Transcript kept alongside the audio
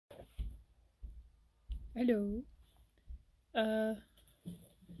Hello. Uh,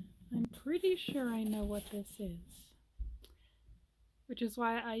 I'm pretty sure I know what this is, which is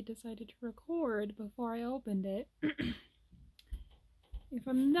why I decided to record before I opened it. If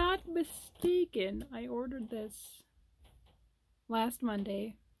I'm not mistaken, I ordered this last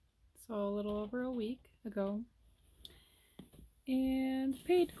Monday, so a little over a week ago, and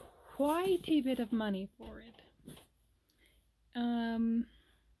paid quite a bit of money for it.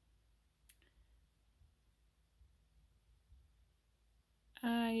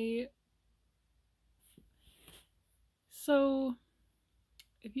 So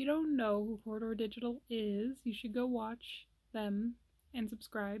if you don't know who Corridor Digital is, you should go watch them and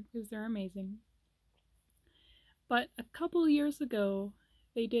subscribe because they're amazing. But a couple years ago,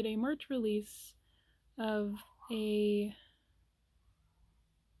 they did a merch release of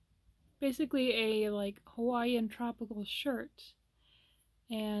basically a like Hawaiian tropical shirt,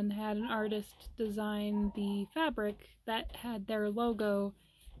 and had an artist design the fabric that had their logo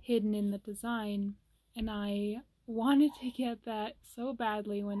hidden in the design, and I wanted to get that so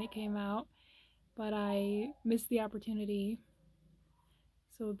badly when it came out, but I missed the opportunity.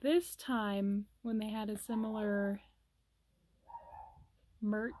 So this time, when they had a similar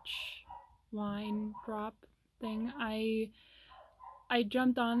merch line drop thing, I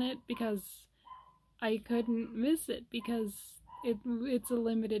jumped on it because I couldn't miss it, because it's a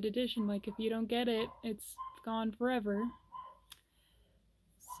limited edition. Like, if you don't get it, it's gone forever.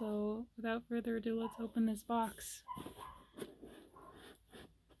 So without further ado, let's open this box.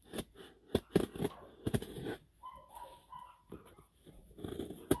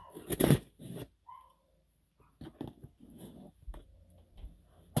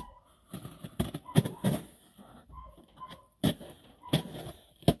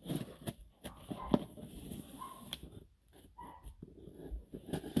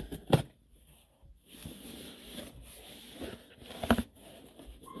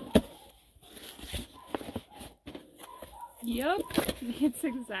 Yup, it's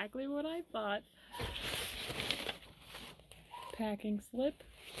exactly what I thought. Packing slip,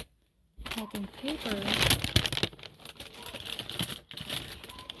 packing paper.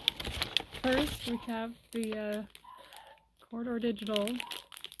 First, we have the Corridor Digital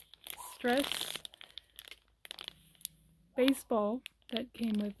Stress baseball that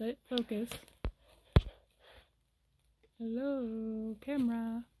came with it. Focus. Hello,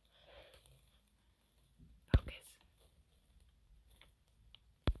 camera. Focus.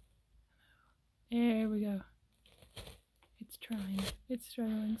 There we go. It's trying. It's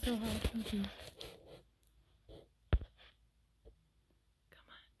struggling so hard. Okay. Come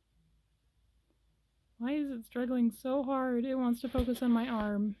on. Why is it struggling so hard? It wants to focus on my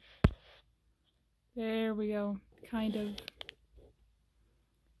arm. There we go. Kind of.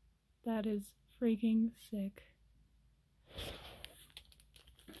 That is freaking sick.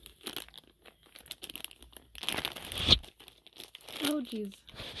 Oh jeez.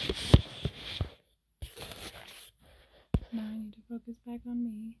 Now I need to focus back on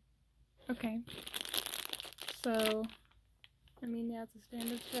me. Okay. So, yeah, it's a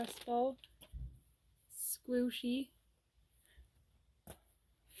standard stress ball. Squishy.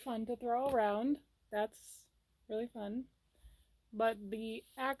 Fun to throw around. That's really fun. But the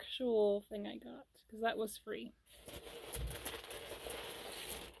actual thing I got, because that was free.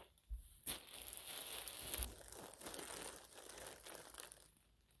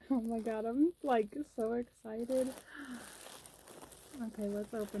 Oh my god, I'm like so excited. Okay,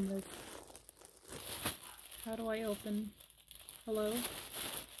 let's open this. How do I open? Hello?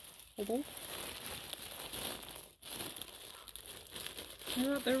 Hello? I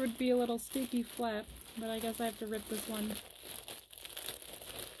thought there would be a little sticky flap, but I guess I have to rip this one.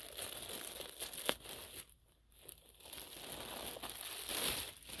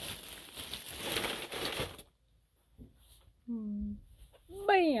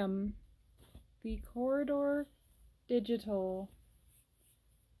 Bam! The Corridor Digital.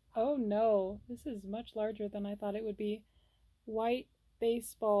 Oh no, this is much larger than I thought it would be. White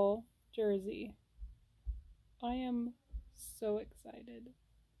baseball jersey. I am so excited.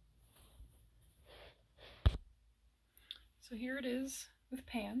 So here it is with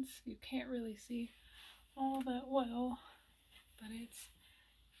pants. You can't really see all that well, but it's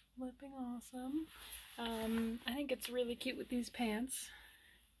flipping awesome. I think it's really cute with these pants.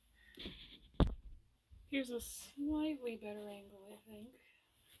 Here's a slightly better angle, I think.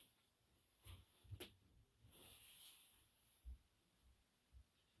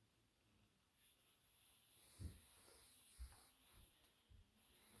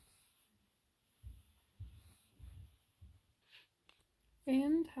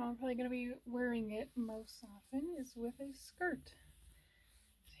 And how I'm probably going to be wearing it most often is with a skirt.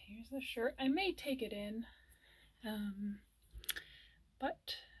 So here's the shirt. I may take it in,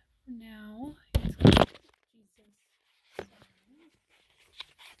 but for now, it's got Jesus.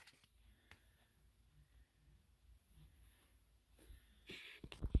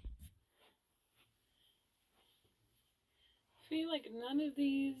 I feel like none of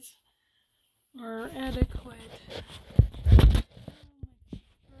these are adequate.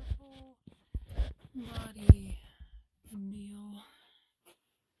 Purple body deal.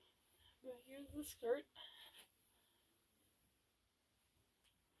 But here's the skirt.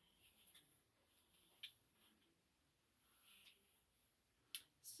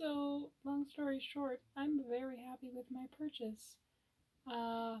 So, long story short, I'm very happy with my purchase.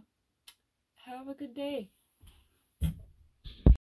 Have a good day.